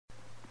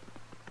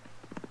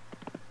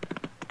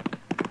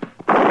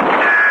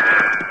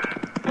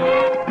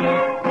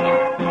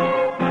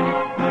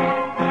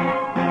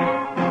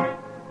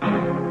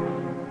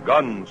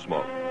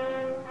Gunsmoke,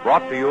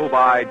 brought to you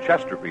by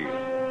Chesterfield.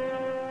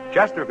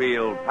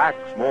 Chesterfield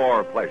packs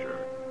more pleasure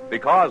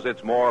because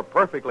it's more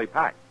perfectly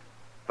packed,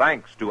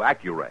 thanks to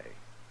Accuray.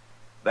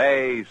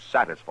 They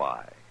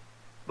satisfy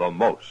the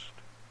most.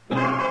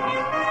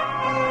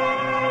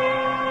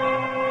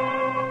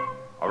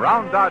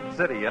 Around Dodge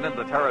City and in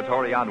the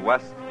territory on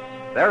West,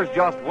 there's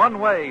just one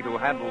way to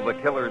handle the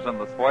killers and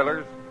the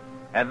spoilers,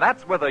 and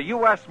that's with a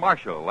U.S.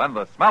 Marshal and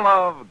the smell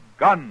of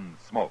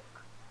Gunsmoke.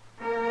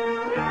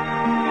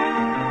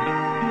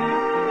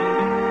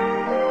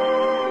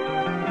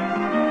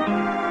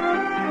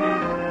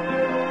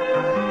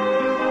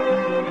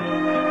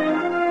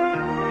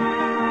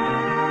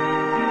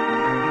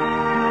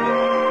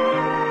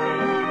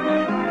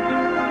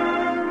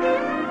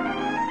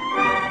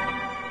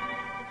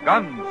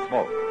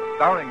 Gunsmoke,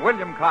 starring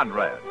William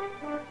Conrad.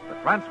 The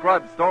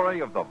transcribed story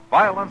of the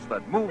violence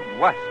that moved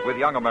west with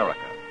young America.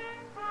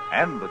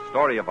 And the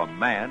story of a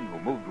man who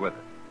moved with it.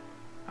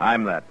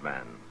 I'm that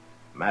man,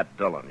 Matt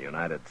Dillon,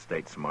 United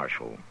States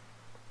Marshal.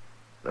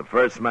 The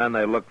first man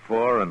they look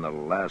for and the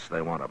last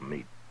they want to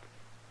meet.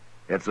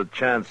 It's a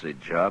chancy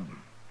job,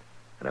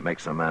 and it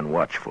makes a man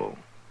watchful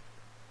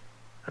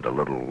and a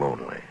little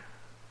lonely.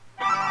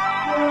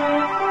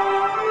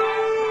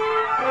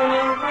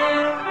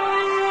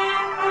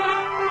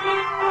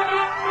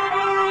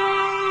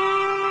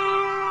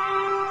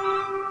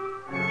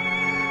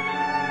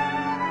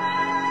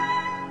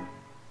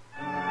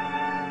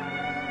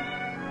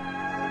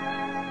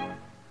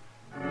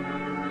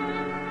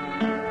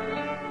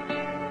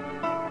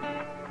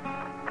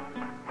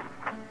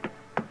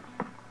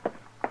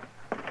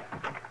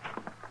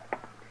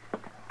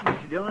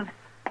 Dillon,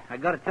 I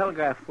got a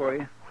telegraph for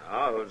you.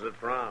 Oh, who's it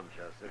from,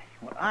 Chester?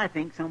 Well, I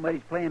think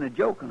somebody's playing a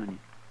joke on you.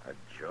 A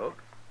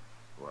joke?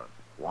 What?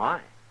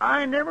 Why?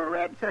 I never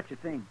read such a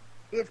thing.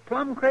 It's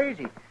plumb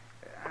crazy.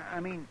 I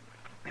mean,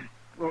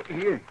 well,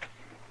 here.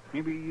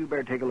 Maybe you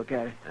better take a look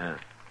at it. Yeah.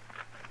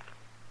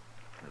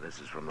 Now, this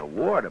is from the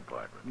War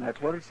Department.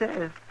 That's what it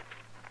says.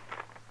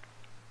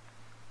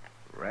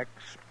 Rex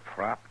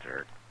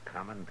Proctor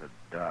coming to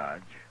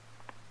Dodge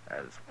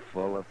has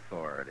full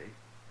authority.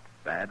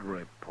 Bad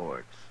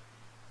reports.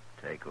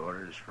 Take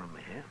orders from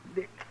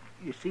him.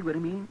 You see what I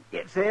mean?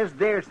 It says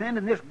they're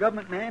sending this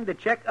government man to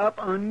check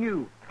up on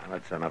you. Well,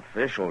 it's an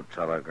official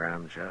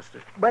telegram,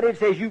 Chester. But it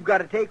says you've got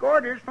to take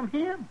orders from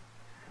him.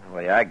 The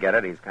way I get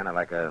it, he's kind of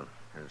like a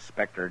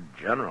inspector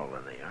general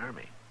in the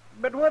Army.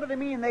 But what do they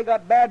mean they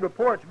got bad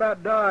reports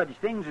about Dodge?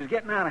 Things is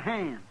getting out of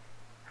hand.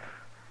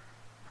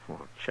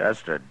 Well,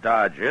 Chester,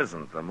 Dodge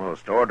isn't the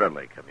most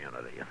orderly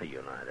community in the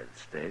United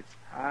States.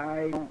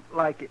 I don't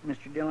like it,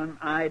 Mr. Dillon.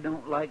 I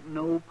don't like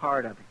no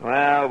part of it.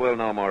 Well, we'll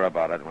know more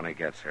about it when he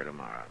gets here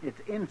tomorrow. It's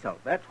insult.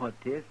 That's what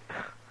it is.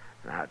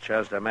 Now,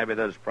 Chester, maybe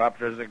this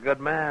Proctor's a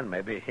good man.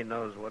 Maybe he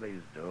knows what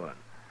he's doing.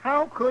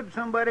 How could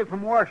somebody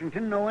from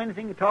Washington know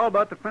anything at all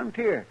about the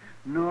frontier?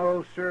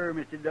 No, sir,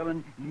 Mr.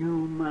 Dillon. You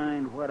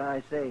mind what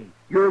I say.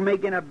 You're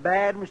making a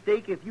bad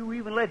mistake if you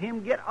even let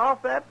him get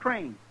off that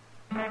train.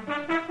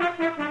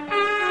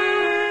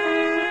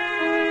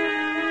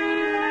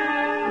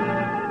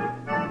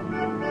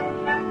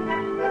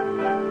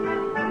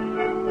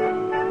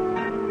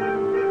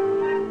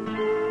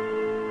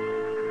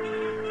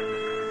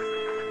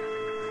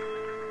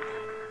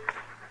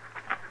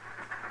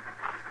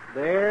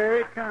 There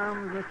it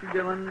comes, Mr.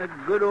 Dillon, the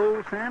good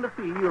old Santa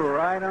Fe,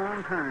 right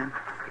on time.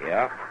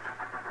 Yeah?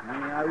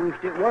 I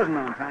wished it wasn't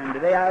on time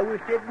today. I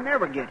wished it'd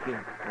never get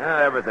here.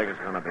 Everything's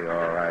going to be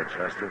all right,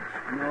 Chester.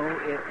 No,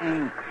 it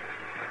ain't.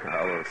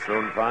 Well, we'll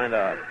soon find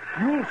out.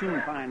 You'll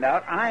soon find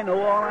out. I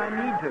know all I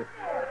need to.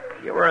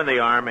 You were in the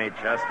Army,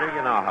 Chester.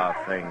 You know how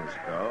things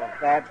go.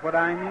 That's what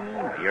I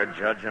mean. You're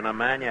judging a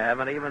man you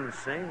haven't even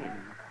seen.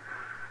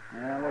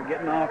 Well, we're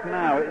getting off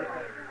now.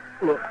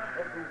 Look,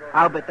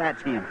 I'll bet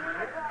that's him.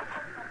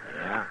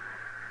 Yeah?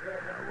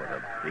 With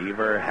a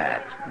beaver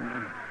hat.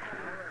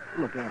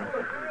 Look at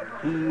him.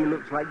 He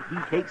looks like he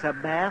takes a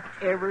bath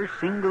every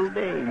single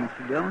day,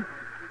 Mr. Dillon.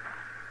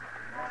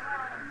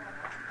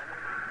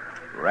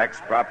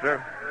 Rex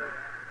Proctor?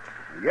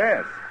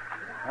 Yes.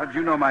 How'd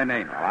you know my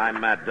name? Well,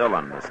 I'm Matt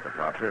Dillon, Mr.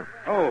 Proctor.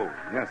 Oh,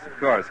 yes, of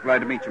course. Glad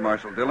to meet you,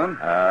 Marshal Dillon.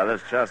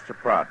 This is Chester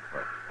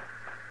Proudfoot.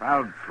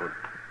 Proudfoot.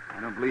 I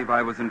don't believe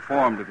I was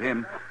informed of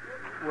him.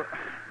 Well,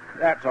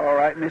 that's all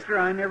right, mister.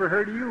 I never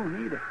heard of you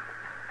neither.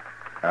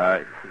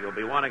 You'll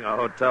be wanting a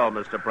hotel,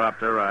 Mr.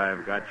 Proctor.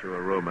 I've got you a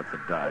room at the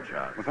Dodge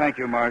House. Well, thank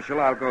you, Marshal.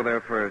 I'll go there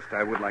first.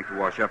 I would like to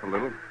wash up a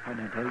little. What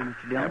did I tell you,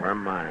 Mr. Dillon? Never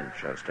mind,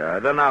 Chester.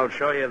 Then I'll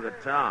show you the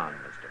town,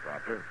 Mr.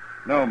 Proctor.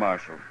 No,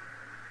 Marshal.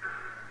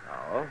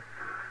 Oh?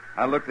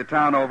 I'll look the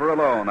town over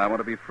alone. I want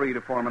to be free to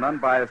form an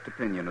unbiased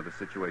opinion of the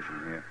situation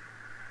here.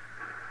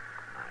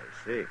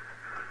 I see.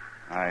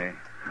 I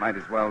might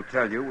as well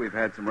tell you we've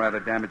had some rather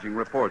damaging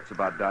reports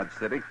about Dodge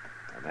City.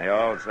 And they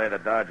all say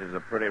that Dodge is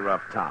a pretty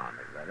rough town,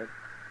 is that it?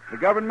 The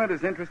government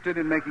is interested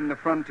in making the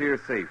frontier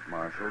safe,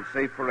 Marshal,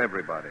 safe for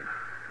everybody.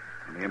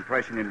 And the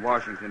impression in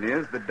Washington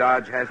is that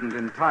Dodge hasn't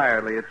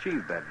entirely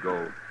achieved that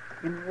goal.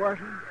 In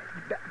Washington?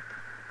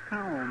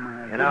 How am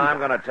I? You know, I'm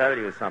going to tell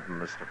you something,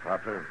 Mr.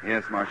 Proctor.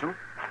 Yes, Marshal.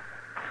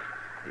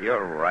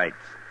 You're right.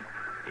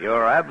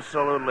 You're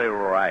absolutely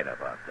right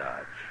about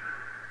Dodge.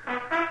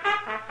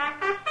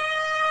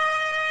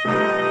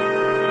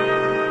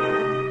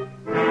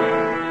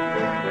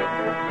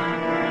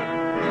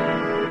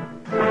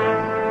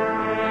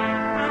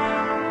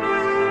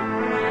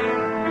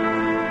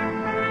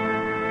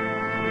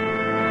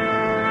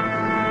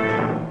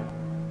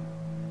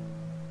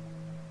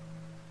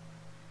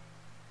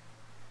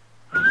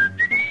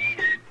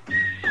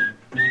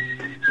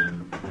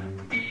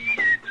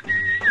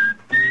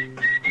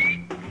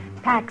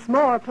 Packs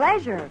more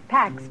pleasure,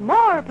 packs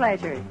more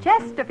pleasure.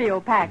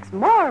 Chesterfield packs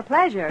more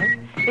pleasure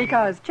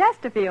because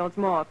Chesterfield's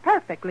more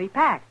perfectly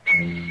packed.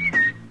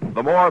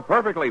 The more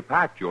perfectly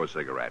packed your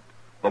cigarette,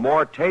 the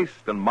more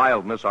taste and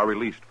mildness are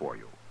released for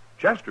you.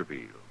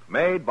 Chesterfield,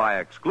 made by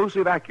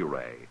exclusive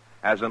Accuray,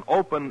 has an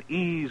open,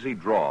 easy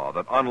draw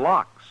that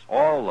unlocks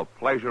all the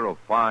pleasure of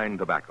fine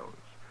tobaccos.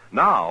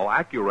 Now,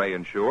 Accuray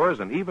ensures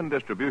an even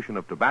distribution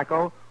of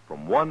tobacco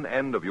from one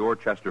end of your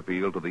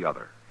Chesterfield to the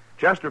other.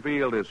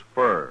 Chesterfield is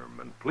firm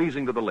and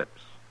pleasing to the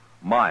lips,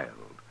 mild,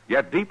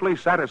 yet deeply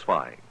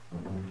satisfying.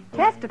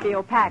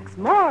 Chesterfield packs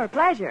more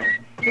pleasure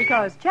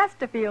because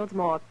Chesterfield's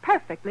more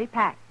perfectly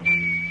packed.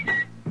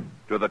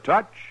 To the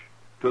touch,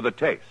 to the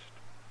taste,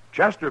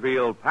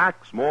 Chesterfield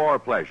packs more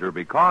pleasure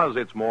because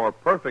it's more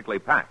perfectly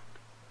packed.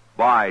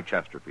 By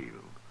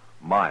Chesterfield,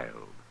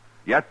 mild,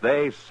 yet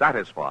they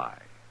satisfy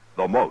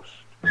the most.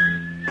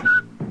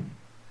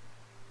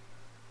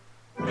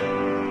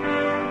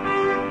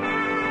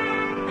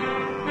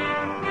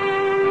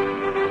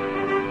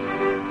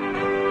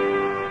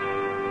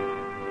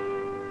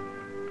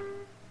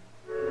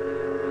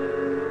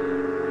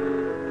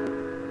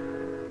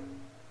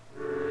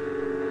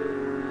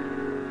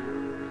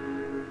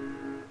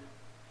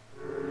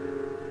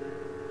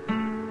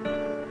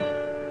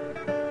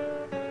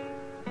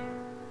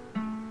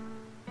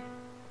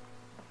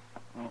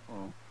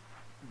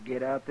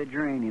 Get out the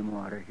draining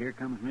water. Here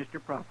comes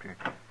Mr. Proctor.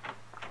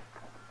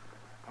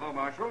 Hello,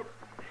 Marshal.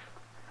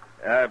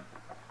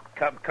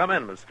 Come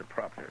in, Mr.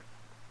 Proctor.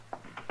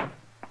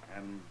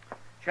 And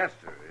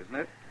Chester, isn't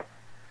it?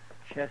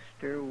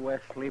 Chester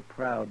Wesley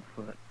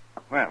Proudfoot.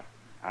 Well,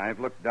 I've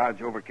looked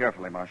Dodge over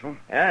carefully, Marshal.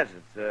 Yes,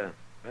 it's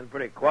been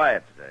pretty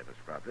quiet today,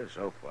 Mr. Proctor,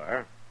 so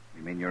far.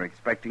 You mean you're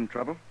expecting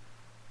trouble?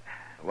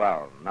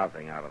 Well,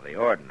 nothing out of the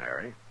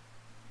ordinary.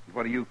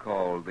 What do you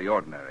call the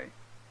ordinary?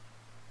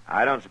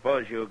 I don't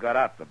suppose you got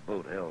out to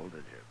Boot Hill,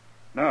 did you?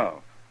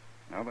 No,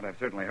 but I've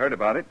certainly heard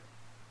about it.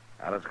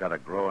 Well, it's got a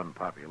growing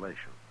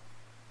population.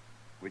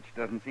 Which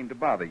doesn't seem to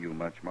bother you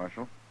much,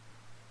 Marshal.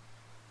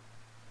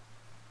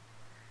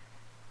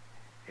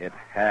 It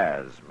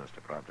has,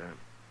 Mr. Proctor.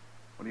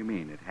 What do you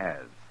mean, it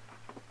has?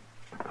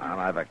 Well,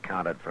 I've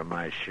accounted for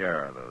my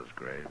share of those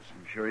graves.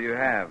 I'm sure you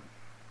have.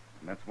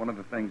 And that's one of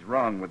the things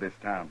wrong with this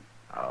town.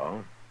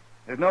 Oh?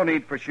 There's no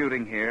need for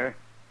shooting here.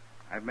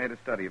 I've made a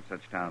study of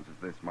such towns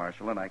as this,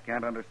 Marshal, and I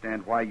can't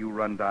understand why you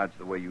run Dodge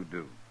the way you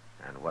do.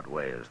 And what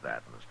way is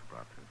that, Mr.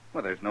 Proctor?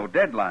 Well, there's no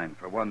deadline,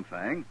 for one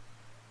thing.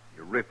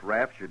 Your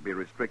riffraff should be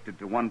restricted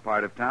to one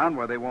part of town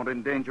where they won't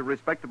endanger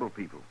respectable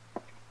people.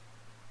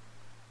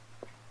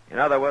 You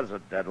know, there was a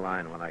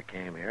deadline when I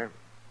came here.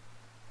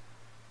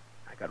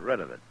 I got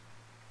rid of it.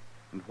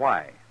 And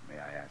why, may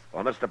I ask?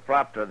 Well, Mr.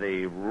 Proctor,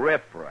 the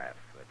riffraff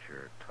that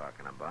you're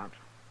talking about,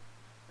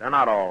 they're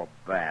not all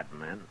bad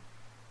men.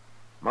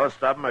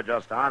 Most of them are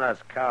just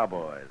honest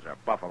cowboys or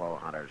buffalo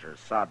hunters or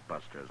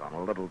sodbusters on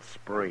a little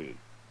spree.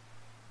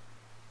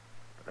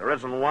 But there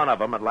isn't one of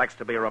them that likes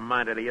to be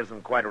reminded he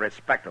isn't quite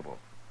respectable.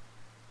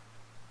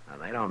 And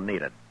they don't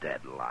need a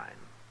deadline.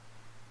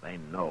 They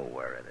know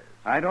where it is.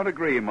 I don't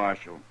agree,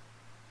 Marshal.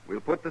 We'll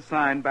put the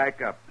sign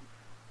back up.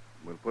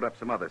 We'll put up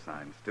some other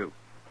signs, too.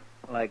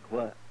 Like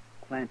what?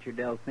 Plant your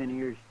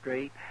Delphiniers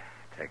straight?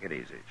 Take it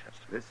easy,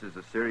 Chester. This is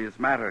a serious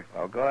matter.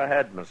 Well, go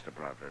ahead, Mr.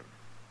 Proctor.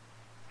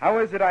 How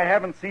is it I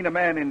haven't seen a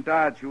man in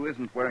Dodge who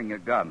isn't wearing a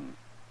gun?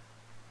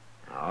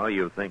 Oh,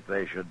 you think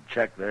they should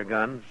check their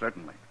guns?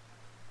 Certainly.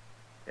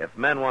 If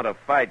men want to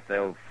fight,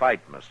 they'll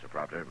fight, Mr.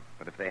 Proctor.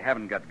 But if they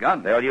haven't got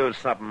guns... They'll use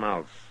something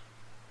else.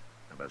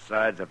 And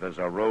besides, if there's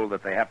a rule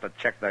that they have to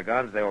check their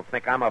guns, they'll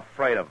think I'm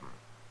afraid of them.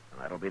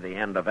 And that'll be the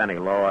end of any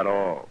law at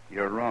all.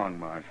 You're wrong,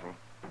 Marshal.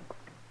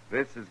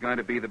 This is going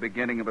to be the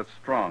beginning of a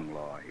strong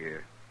law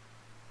here.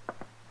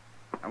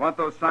 I want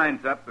those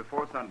signs up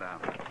before sundown.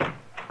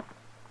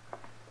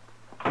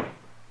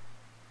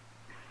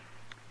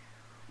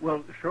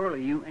 Well,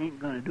 surely you ain't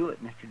going to do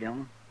it, Mr.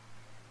 Dillon.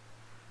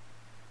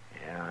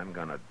 Yeah, I'm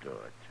going to do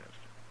it,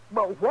 Chester.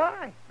 But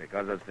why?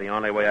 Because it's the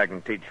only way I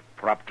can teach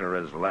Proctor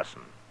his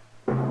lesson.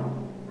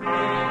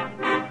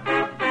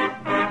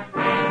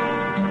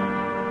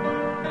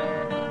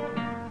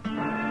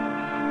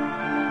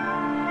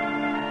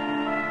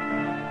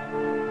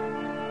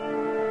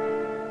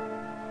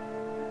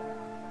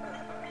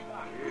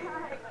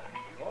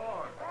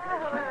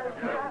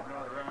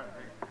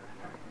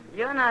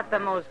 You're not the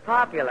most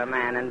popular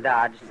man in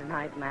Dodge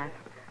tonight, Matt.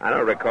 I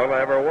don't recall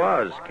I ever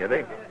was,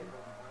 Kitty.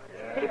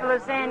 People are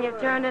saying you've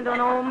turned into an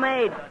old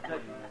maid.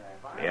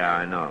 Yeah,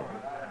 I know.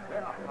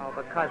 Oh,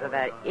 because of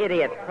that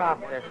idiot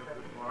Proctor.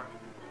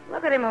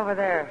 Look at him over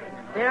there,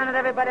 staring at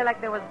everybody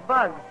like there was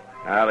bugs.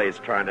 Well, he's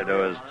trying to do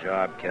his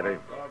job, Kitty.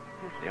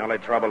 The only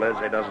trouble is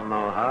he doesn't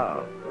know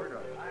how.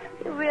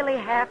 You really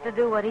have to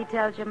do what he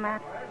tells you,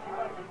 Matt.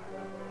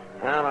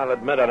 Well, I'll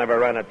admit I never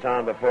ran a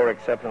town before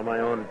except on my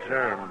own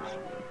terms.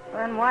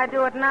 Then why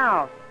do it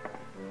now?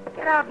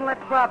 Get out and let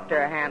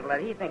Proctor handle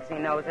it. He thinks he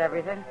knows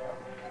everything.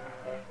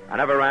 I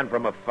never ran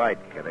from a fight,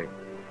 Kitty.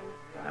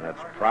 And it's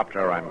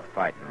Proctor I'm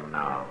fighting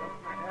now.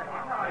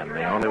 And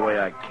the only way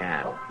I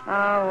can.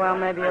 Oh, well,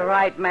 maybe you're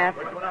right, Matt.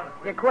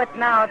 If you quit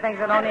now, things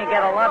will only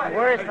get a lot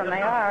worse than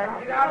they are.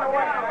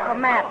 Oh,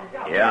 Matt.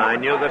 Yeah, I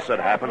knew this would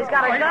happen. He's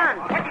got a gun.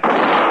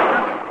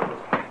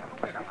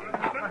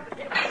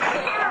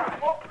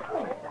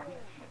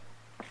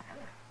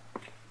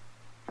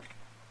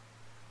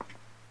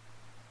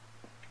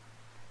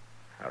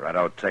 All right,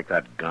 I'll take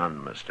that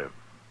gun, mister.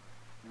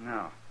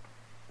 No.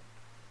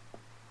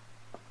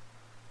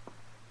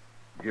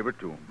 Give it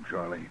to him,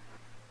 Charlie.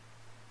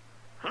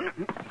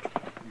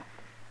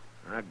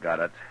 I got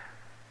it.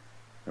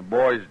 The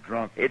boy's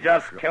drunk. He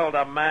just killed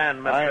a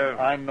man, mister.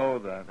 I know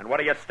that. And what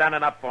are you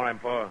standing up for him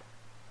for?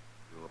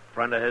 You a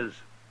friend of his?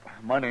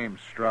 My name's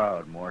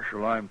Stroud,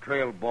 Marshal. I'm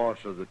trail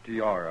boss of the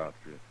TR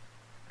outfit.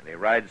 And he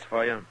rides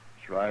for you?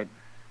 That's right.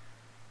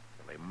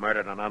 Well, he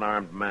murdered an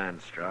unarmed man,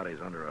 Stroud.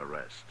 He's under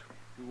arrest.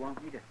 You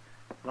want me to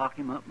lock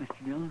him up,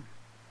 Mr. Dillon?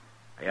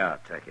 Yeah,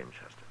 take him,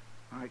 Chester.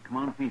 All right, come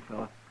on with me,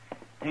 fella.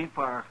 Ain't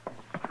far.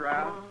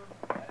 Stroud?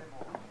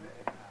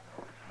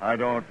 I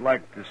don't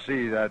like to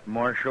see that,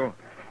 Marshal.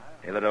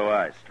 Neither do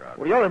I, Stroud.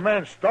 Well, the other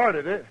man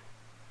started it.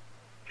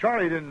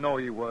 Charlie didn't know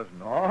he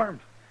wasn't armed.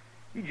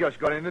 He just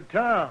got into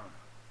town.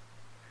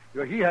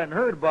 He hadn't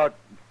heard about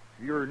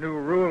your new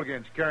rule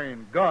against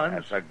carrying guns.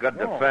 That's a good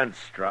No. defense,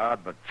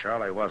 Stroud, but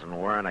Charlie wasn't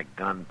wearing a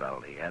gun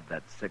belt. He had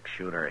that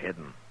six-shooter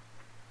hidden.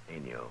 He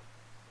knew.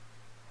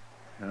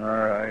 All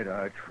right,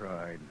 I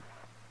tried.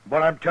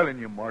 But I'm telling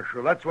you,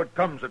 Marshal, that's what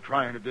comes of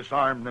trying to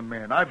disarm the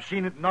men. I've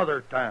seen it in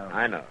other towns.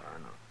 I know.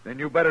 Then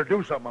you better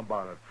do something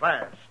about it,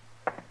 fast.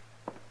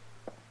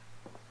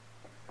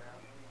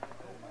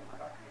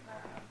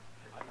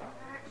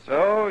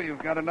 So,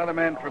 you've got another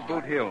man for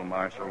Boot Hill,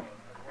 Marshal.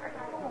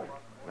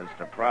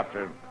 Mr.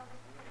 Proctor,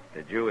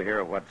 did you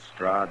hear what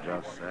Stroud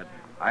just said?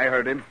 I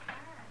heard him.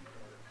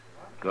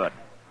 Good.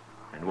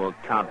 And we'll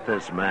count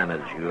this man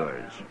as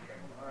yours.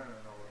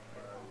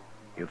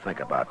 You think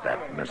about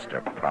that,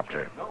 Mr.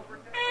 Proctor.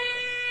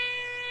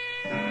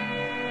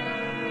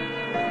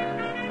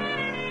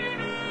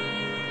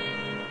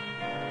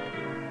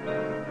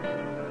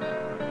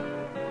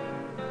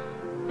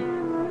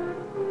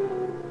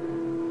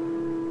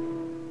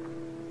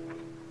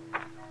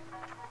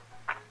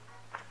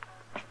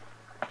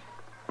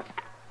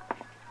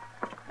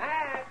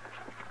 Matt!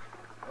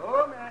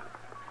 Oh, Matt.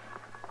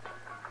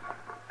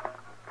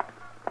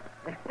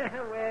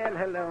 Well,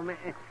 hello, Matt.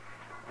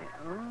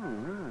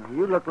 Oh,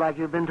 you look like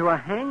you've been to a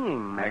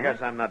hanging, Matt. I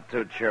guess I'm not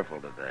too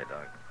cheerful today,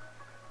 Doc.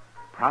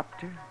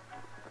 Proctor?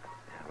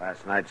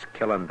 Last night's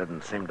killing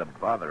didn't seem to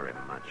bother him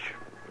much.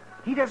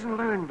 He doesn't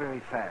learn very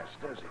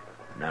fast, does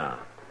he? No.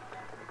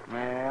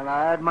 Well,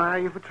 I admire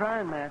you for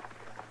trying, Matt.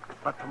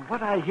 But from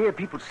what I hear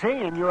people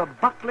saying, you're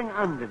buckling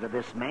under to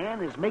this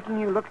man is making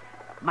you look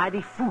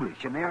mighty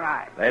foolish in their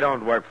eyes. They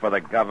don't work for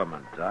the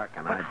government, Doc,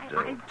 and But I do.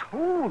 I've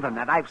told them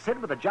that. I've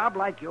said with a job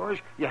like yours,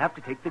 you have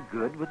to take the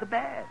good with the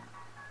bad.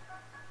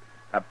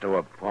 Up to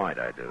a point,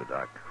 I do,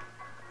 Doc.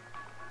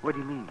 What do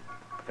you mean?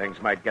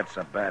 Things might get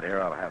so bad here,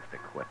 I'll have to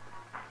quit.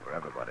 For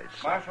everybody's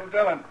sake. Marshal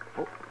Dillon.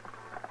 Oh,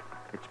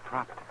 it's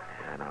Proctor.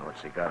 I know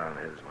what's he got on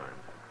his mind.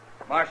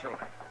 Marshal.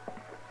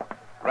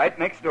 Right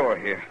next door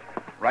here.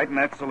 Right in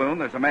that saloon,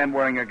 there's a man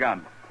wearing a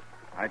gun.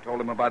 I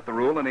told him about the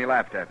rule, and he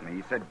laughed at me.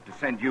 He said to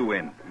send you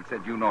in. He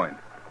said you know him.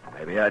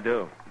 Maybe I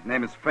do. His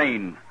name is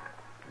Fane.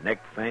 Nick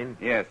Fane?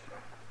 Yes.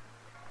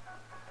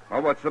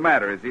 Well, what's the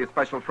matter? Is he a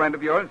special friend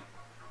of yours?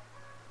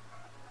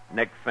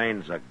 Nick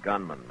Fane's a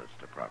gunman,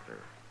 Mr. Proctor.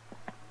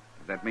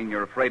 Does that mean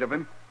you're afraid of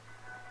him?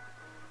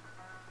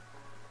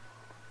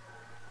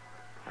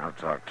 I'll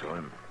talk to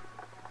him.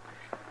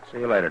 See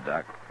you later,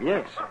 Doc.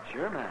 Yes,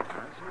 sure, Matt.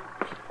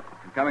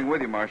 I'm coming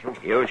with you, Marshal.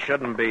 You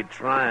shouldn't be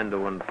trying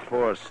to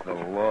enforce the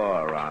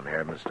law around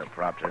here, Mr.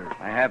 Proctor.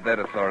 I have that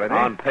authority.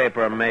 On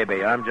paper,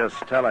 maybe. I'm just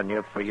telling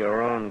you for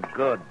your own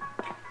good.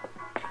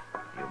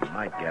 You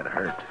might get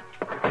hurt.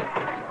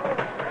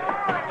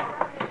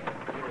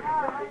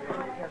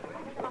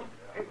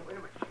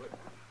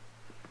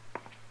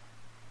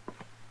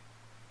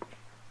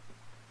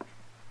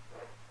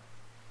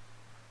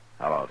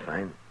 Hello,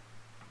 Fane.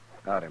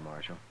 Howdy,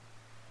 Marshal.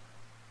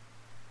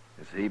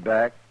 Is he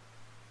back?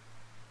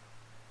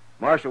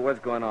 Marshal, what's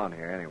going on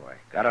here anyway?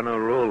 Got a new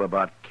rule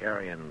about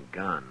carrying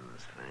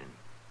guns, Fane.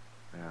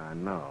 Yeah, I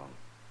know.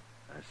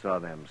 I saw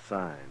them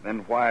signs.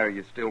 Then why are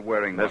you still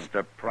wearing them?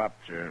 Mr.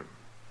 Proctor,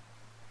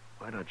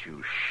 why don't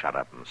you shut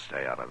up and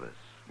stay out of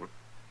this?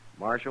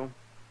 Marshal,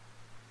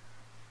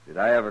 did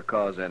I ever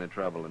cause any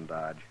trouble in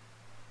Dodge?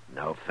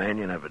 No, Fane,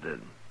 you never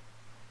did.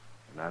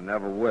 And I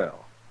never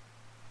will.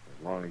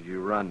 As long as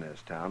you run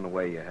this town the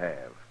way you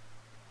have.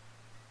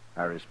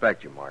 I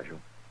respect you, Marshal.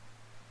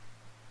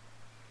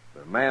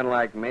 But a man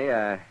like me,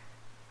 I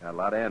got a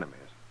lot of enemies.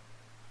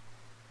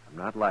 I'm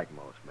not like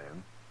most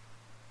men.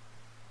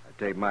 I'd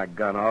take my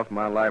gun off,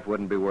 my life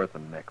wouldn't be worth a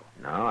nickel.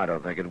 No, I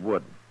don't think it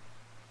would.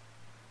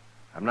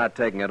 I'm not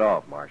taking it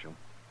off, Marshal.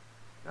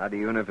 Not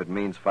even if it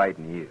means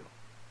fighting you.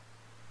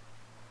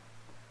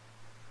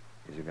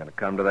 Is it going to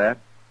come to that?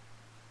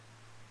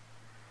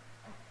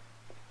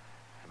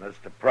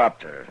 Mr.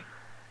 Proctor,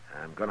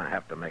 I'm going to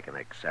have to make an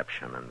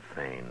exception in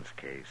Fane's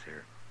case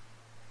here.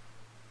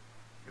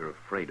 You're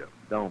afraid of him.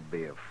 Don't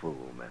be a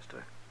fool,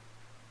 mister.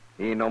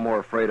 He ain't no more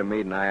afraid of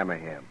me than I am of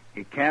him.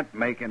 He can't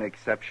make an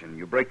exception.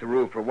 You break the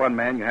rule for one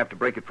man, you have to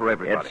break it for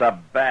everybody. It's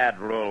a bad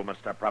rule,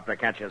 Mr. Proctor.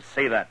 Can't you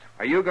see that?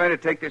 Are you going to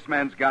take this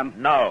man's gun?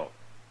 No.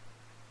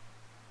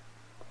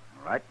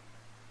 All right.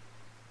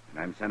 And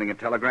I'm sending a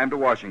telegram to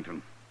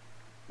Washington.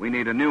 We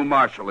need a new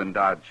marshal in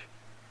Dodge.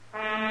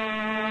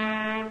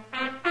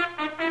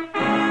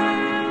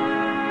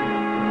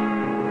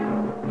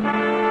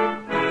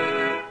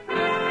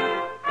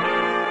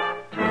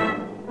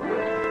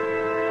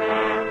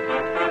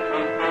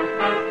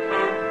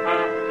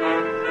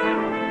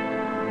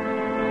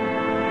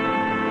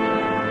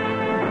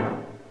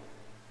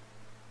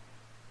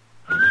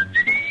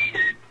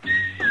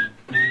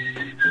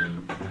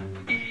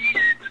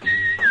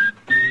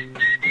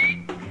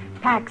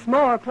 Packs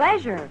more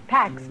pleasure,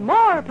 packs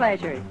more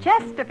pleasure.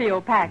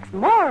 Chesterfield packs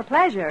more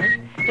pleasure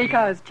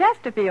because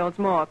Chesterfield's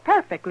more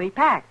perfectly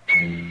packed.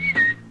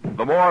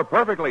 The more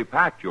perfectly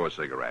packed your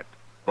cigarette,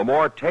 the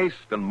more taste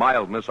and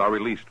mildness are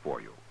released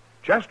for you.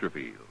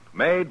 Chesterfield,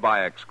 made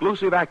by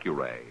exclusive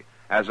Accuray,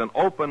 has an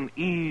open,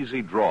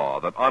 easy draw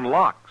that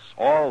unlocks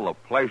all the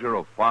pleasure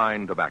of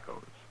fine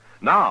tobaccos.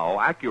 Now,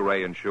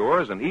 Accuray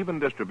ensures an even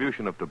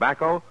distribution of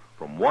tobacco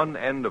from one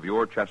end of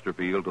your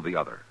Chesterfield to the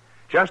other.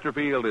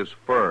 Chesterfield is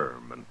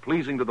firm and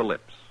pleasing to the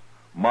lips,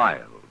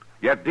 mild,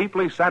 yet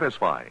deeply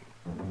satisfying.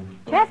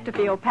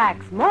 Chesterfield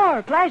packs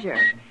more pleasure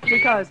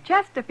because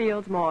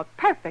Chesterfield's more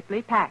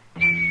perfectly packed.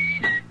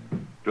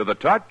 To the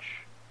touch,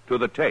 to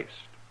the taste,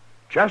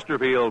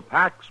 Chesterfield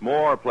packs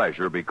more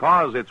pleasure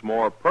because it's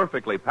more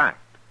perfectly packed.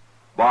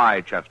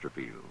 Buy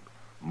Chesterfield,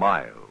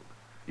 mild,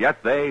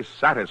 yet they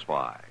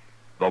satisfy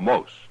the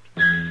most.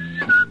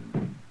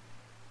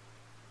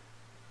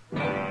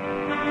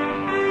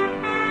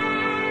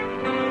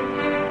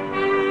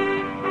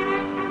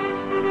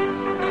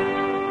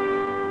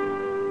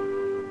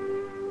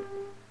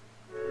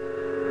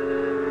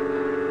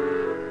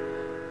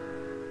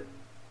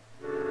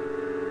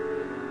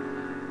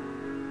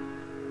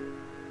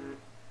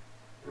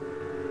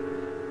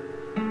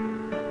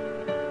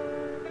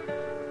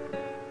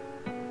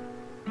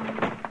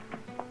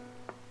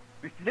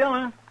 Mr.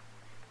 Dillon?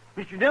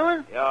 Mr.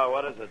 Dillon? Yeah,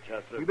 what is it,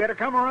 Chester? You better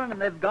come running.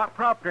 They've got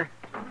Proctor.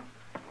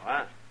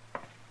 What?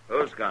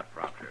 Who's got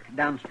Proctor?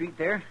 Down the street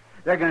there.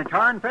 They're going to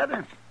tar and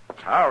feather.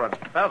 Tar and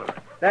feather.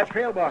 That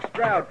trail boss,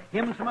 Stroud,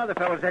 him and some other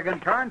fellows, they're going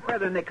to tar and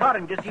feather, and they caught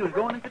him just as he was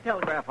going into the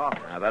telegraph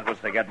office. Now, that was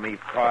to get me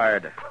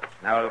fired.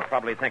 Now, he'll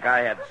probably think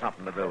I had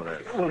something to do with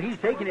this. Well, he's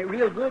taking it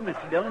real good,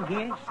 Mr. Dillon. He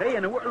ain't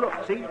saying a word. Look,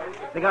 see?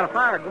 They got a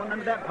fire going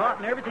under that pot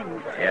and everything.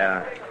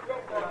 Yeah.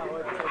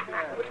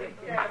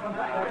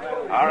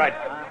 All right.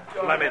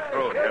 Let me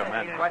through, you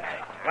man.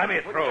 Let me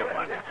through.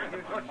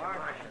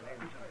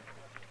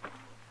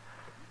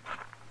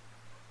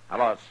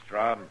 Hello,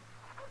 Stroud.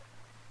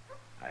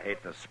 I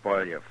hate to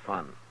spoil your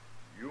fun.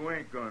 You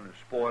ain't going to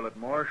spoil it,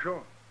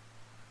 Marshal.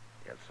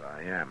 Yes,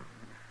 I am.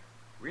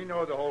 We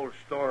know the whole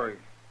story.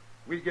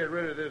 We get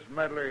rid of this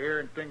meddler here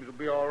and things will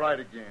be all right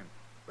again.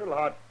 Little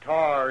hot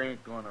tar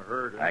ain't going to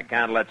hurt him. I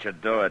can't let you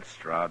do it,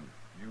 Stroud.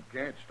 You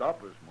can't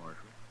stop us, Marshal.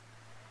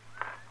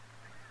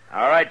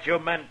 All right, you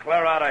men,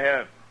 clear out of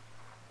here.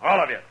 All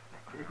of you.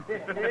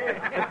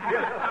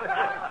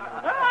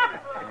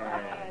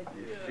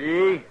 You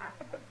see?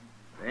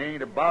 They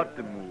ain't about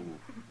to move.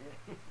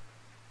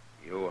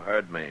 You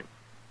heard me.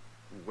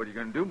 What are you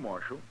going to do,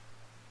 Marshal?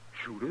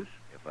 Shoot us?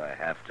 If I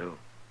have to.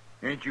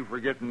 Ain't you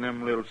forgetting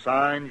them little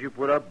signs you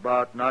put up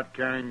about not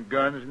carrying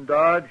guns in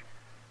Dodge?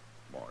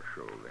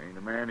 Marshal, there ain't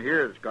a man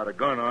here that's got a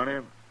gun on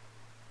him.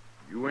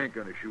 You ain't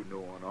going to shoot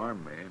no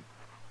unarmed man.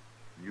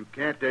 You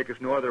can't take us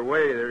no other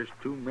way. There's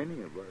too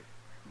many of us.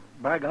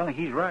 By golly,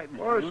 he's right, Mr. Of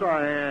course Dillon.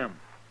 I am.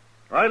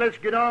 All right, let's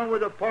get on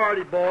with the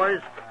party,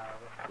 boys.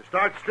 To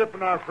start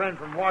stripping our friend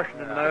from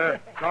Washington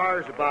there.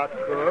 Car's about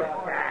cooked.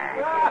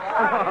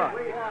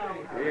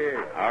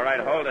 Here. All right,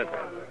 hold it.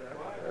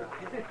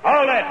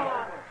 Hold it!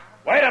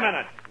 Wait a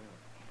minute.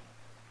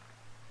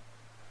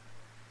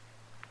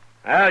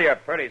 Well, you're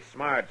pretty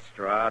smart,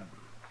 Stroud.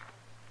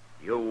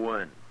 You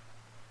win. And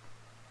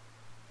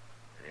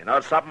you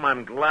know something?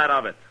 I'm glad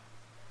of it.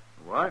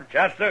 What?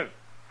 Chester,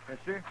 Yes,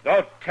 sir.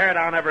 go tear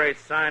down every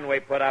sign we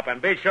put up,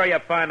 and be sure you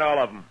find all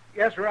of them.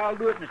 Yes, sir, I'll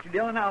do it, Mr.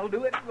 Dillon. I'll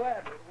do it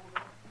gladly.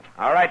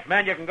 All right,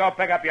 men, you can go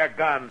pick up your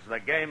guns. The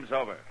game's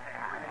over.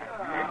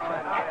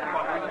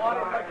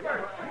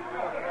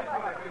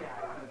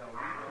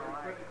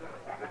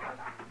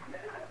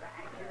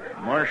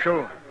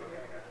 Marshal,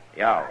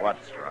 Yeah,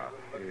 what, Straw?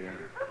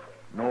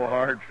 no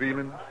hard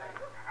feelings?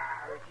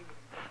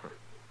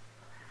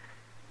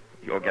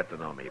 You'll get to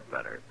know me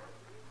better.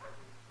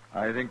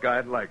 I think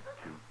I'd like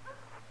to.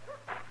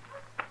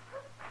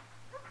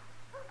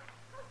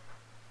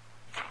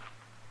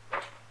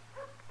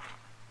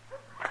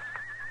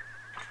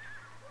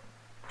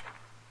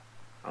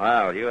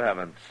 Well, you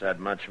haven't said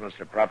much,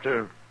 Mr.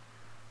 Proctor.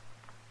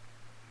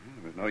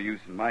 There was no use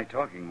in my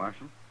talking,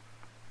 Marshal.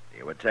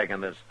 You were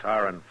taking this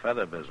tar and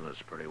feather business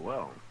pretty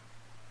well.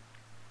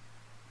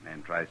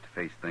 Man tries to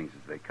face things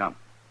as they come.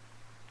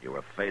 You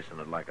were facing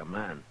it like a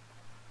man.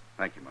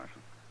 Thank you,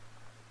 Marshal.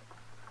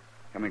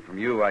 Coming from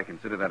you, I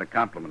consider that a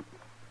compliment.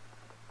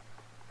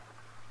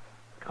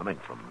 Coming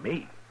from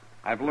me?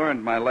 I've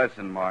learned my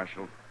lesson,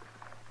 Marshal.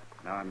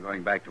 Now I'm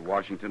going back to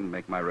Washington and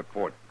make my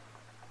report.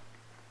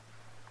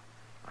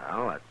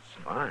 Well,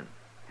 that's fine.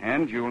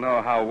 And you'll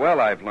know how well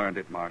I've learned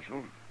it,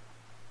 Marshal,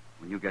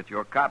 when you get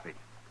your copy.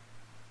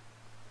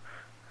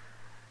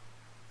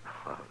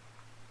 Oh,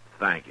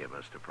 thank you,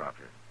 Mr.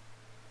 Proctor.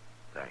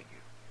 Thank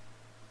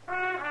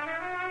you.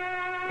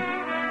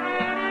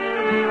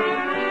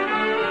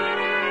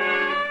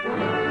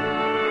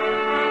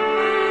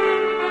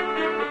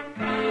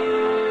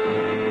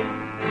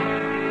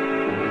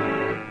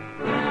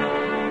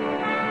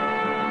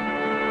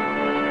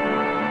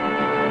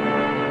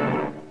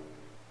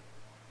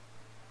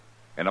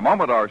 In a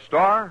moment, our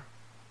star,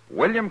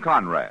 William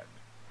Conrad.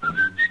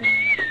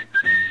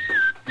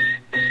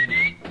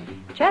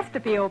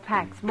 Chesterfield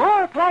packs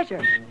more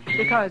pleasure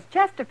because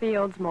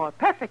Chesterfield's more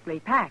perfectly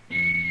packed.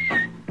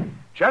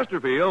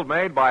 Chesterfield,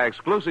 made by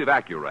exclusive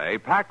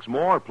Accuray, packs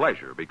more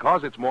pleasure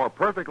because it's more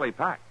perfectly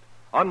packed.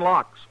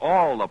 Unlocks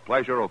all the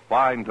pleasure of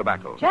fine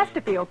tobacco.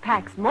 Chesterfield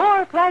packs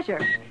more pleasure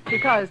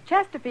because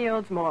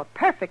Chesterfield's more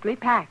perfectly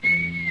packed.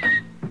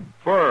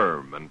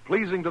 Firm and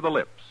pleasing to the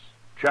lips.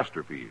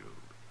 Chesterfield.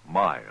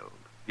 Mild.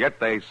 Yet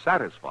they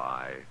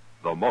satisfy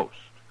the most.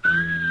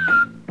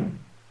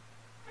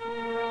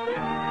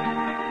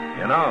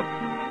 You know,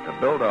 to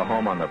build a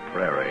home on the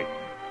prairie,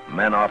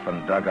 men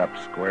often dug up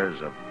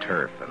squares of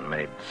turf and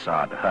made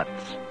sod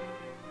huts.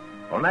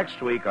 Well,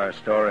 next week, our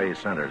story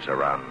centers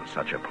around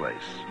such a place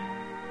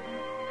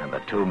and the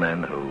two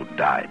men who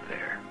died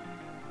there.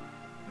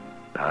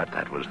 But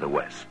that was the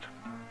West.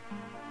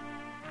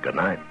 Good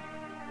night.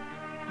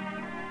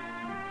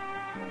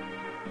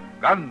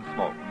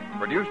 Gunsmoke,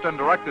 produced and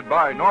directed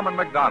by Norman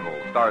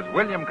MacDonald, stars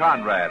William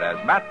Conrad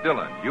as Matt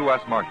Dillon,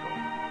 U.S. Marshal.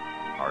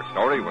 Our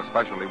story was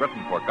specially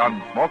written for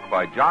Gunsmoke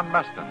by John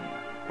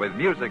Meston, with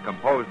music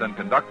composed and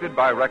conducted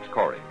by Rex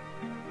Corey.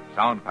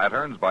 Sound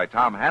patterns by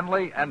Tom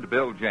Hanley and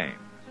Bill James.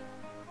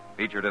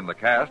 Featured in the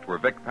cast were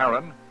Vic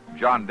Perrin,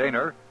 John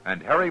Daner,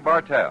 and Harry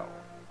Bartell.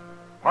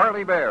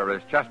 Harley Bear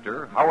is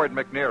Chester, Howard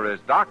McNear is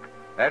Doc,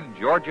 and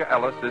Georgia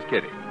Ellis is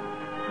Kitty.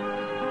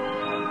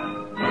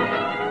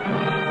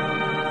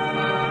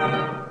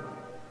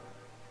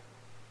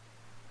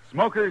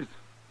 Smokers,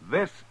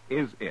 this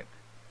is it.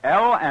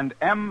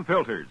 L&M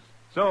filters.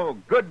 So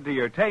good to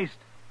your taste,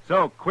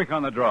 so quick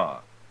on the draw.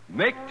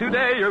 Make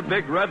today your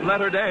big red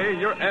letter day,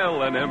 your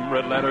L&M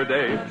red letter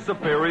day.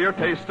 Superior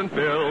taste and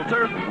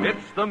filter,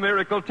 it's the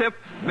miracle tip.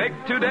 Make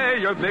today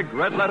your big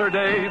red letter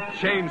day.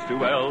 Change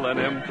to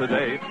L&M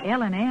today.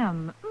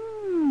 L&M,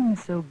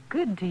 so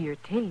good to your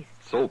taste.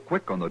 So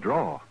quick on the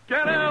draw.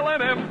 Get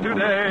L&M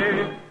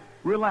today.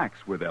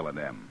 Relax with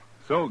L&M.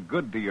 So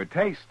good to your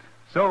taste,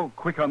 so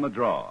quick on the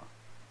draw.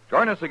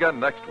 Join us again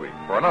next week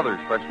for another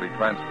specially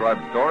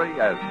transcribed story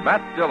as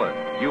Matt Dillon,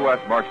 U.S.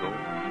 Marshal,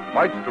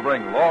 fights to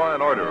bring law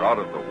and order out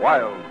of the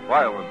wild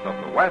violence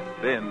of the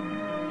West in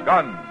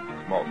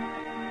Gunsmoke.